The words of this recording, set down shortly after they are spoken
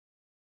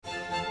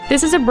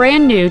This is a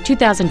brand new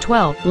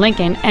 2012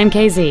 Lincoln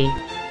MKZ.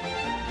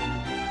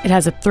 It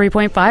has a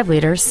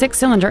 3.5-liter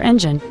six-cylinder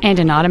engine and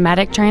an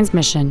automatic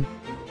transmission.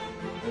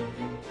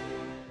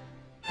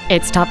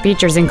 Its top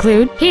features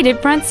include heated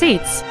front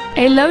seats,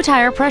 a low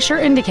tire pressure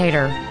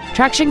indicator,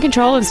 traction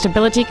control and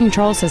stability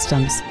control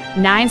systems,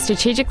 9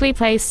 strategically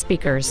placed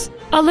speakers,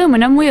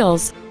 aluminum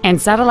wheels,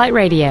 and satellite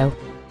radio.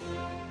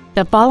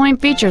 The following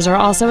features are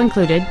also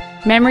included: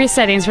 memory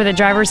settings for the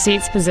driver's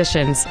seat's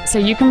positions, so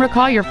you can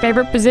recall your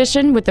favorite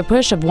position with the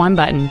push of one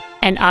button,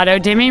 an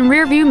auto-dimming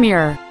rear-view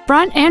mirror,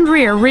 front and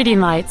rear reading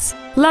lights,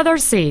 leather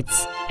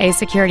seats, a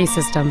security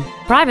system,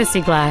 privacy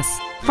glass,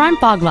 front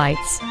fog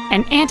lights,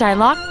 an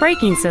anti-lock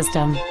braking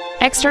system,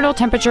 external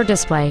temperature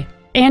display,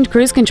 and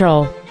cruise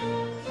control.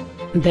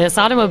 This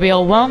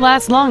automobile won't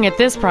last long at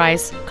this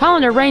price. Call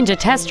and arrange a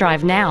test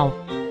drive now.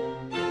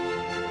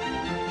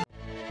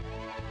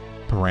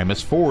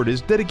 Paramus Ford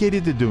is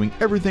dedicated to doing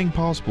everything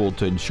possible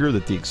to ensure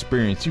that the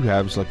experience you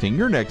have selecting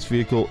your next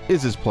vehicle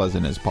is as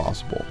pleasant as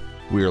possible.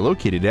 We are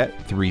located at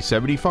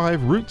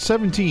 375 Route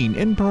 17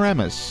 in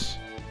Paramus.